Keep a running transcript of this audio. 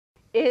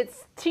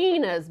It's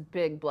Tina's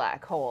big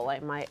black hole, I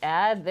might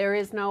add. There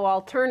is no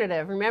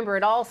alternative. Remember,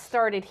 it all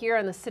started here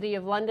in the City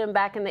of London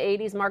back in the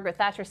 80s. Margaret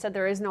Thatcher said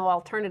there is no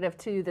alternative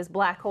to this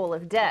black hole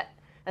of debt,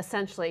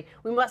 essentially.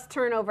 We must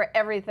turn over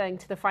everything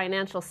to the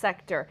financial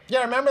sector.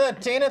 Yeah, remember that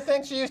Tina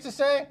thing she used to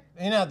say?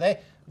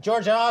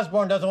 George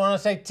Osborne doesn't want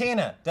to say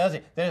Tina, does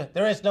he?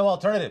 There is no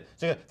alternative.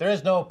 So there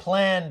is no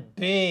plan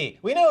B.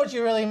 We know what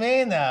you really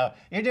mean, though.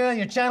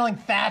 You're channeling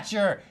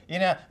Thatcher. We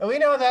know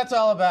what that's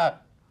all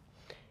about.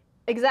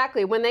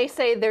 Exactly. When they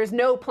say there's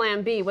no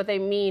plan B, what they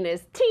mean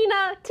is,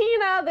 Tina,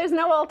 there's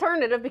no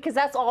alternative, because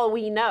that's all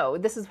we know.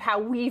 This is how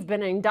we've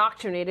been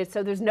indoctrinated,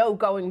 so there's no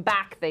going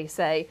back, they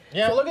say.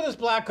 Yeah, look at this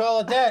black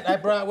hole of debt I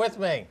brought with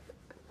me.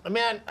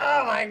 Man,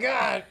 oh my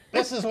God,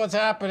 this is what's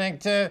happening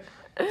to...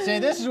 See,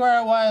 this is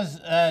where it was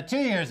 2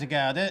 years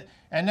ago,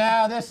 and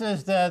now this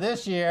is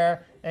this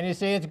year, and you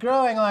see it's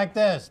growing like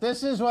this.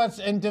 This is what's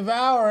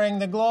devouring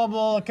the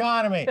global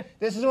economy.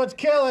 This is what's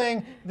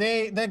killing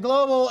the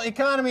global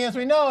economy as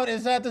we know it,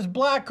 is that this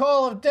black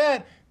hole of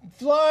debt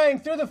flying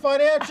through the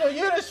financial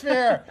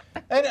uniosphere,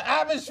 and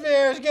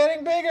atmosphere is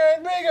getting bigger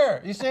and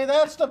bigger. You see,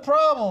 that's the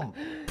problem.